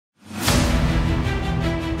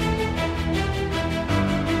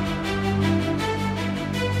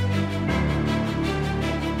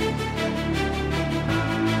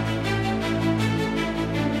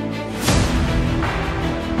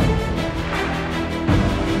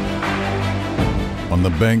On the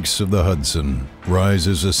banks of the Hudson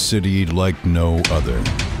rises a city like no other.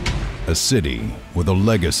 A city with a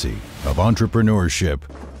legacy of entrepreneurship,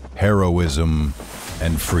 heroism,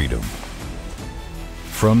 and freedom.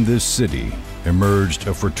 From this city emerged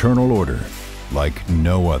a fraternal order like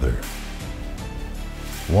no other.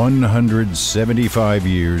 175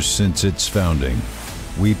 years since its founding,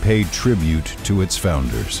 we pay tribute to its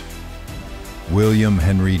founders. William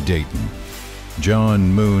Henry Dayton,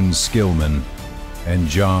 John Moon Skillman, and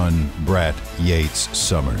John Brat Yates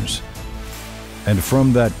Summers. And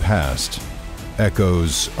from that past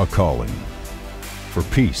echoes a calling for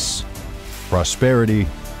peace, prosperity,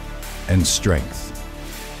 and strength.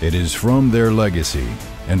 It is from their legacy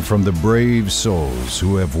and from the brave souls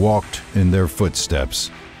who have walked in their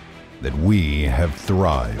footsteps that we have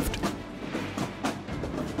thrived.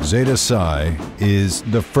 Zeta Psi is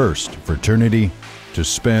the first fraternity to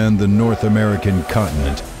span the North American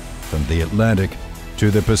continent from the Atlantic to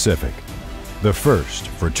the Pacific. The first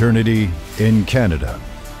fraternity in Canada.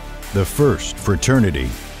 The first fraternity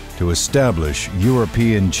to establish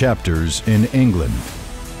European chapters in England,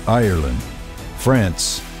 Ireland,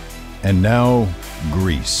 France, and now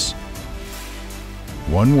Greece.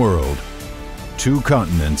 One world, 2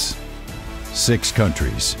 continents, 6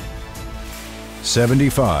 countries.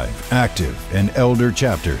 75 active and elder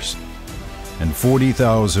chapters, and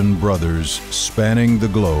 40,000 brothers spanning the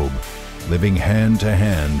globe, living hand to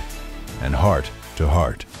hand and heart to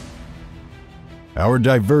heart. Our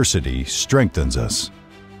diversity strengthens us.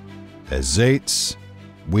 As Zetas,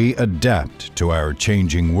 we adapt to our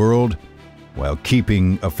changing world while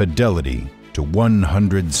keeping a fidelity to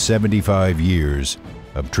 175 years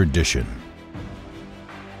of tradition.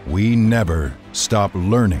 We never stop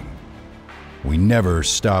learning. We never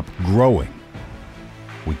stop growing.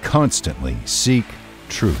 We constantly seek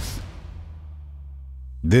truth.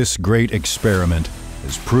 This great experiment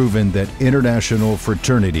has proven that international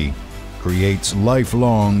fraternity creates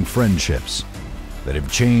lifelong friendships that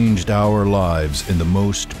have changed our lives in the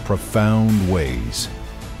most profound ways.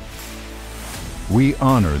 We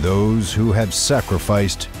honor those who have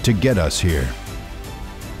sacrificed to get us here.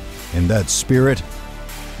 In that spirit,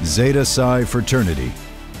 Zeta Psi Fraternity,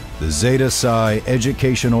 the Zeta Psi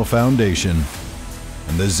Educational Foundation,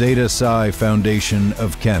 and the Zeta Psi Foundation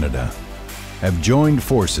of Canada have joined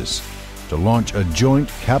forces to launch a joint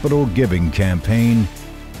capital giving campaign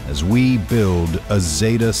as we build a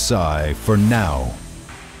Zeta Psi for now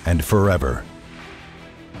and forever.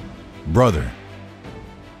 Brother,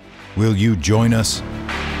 will you join us?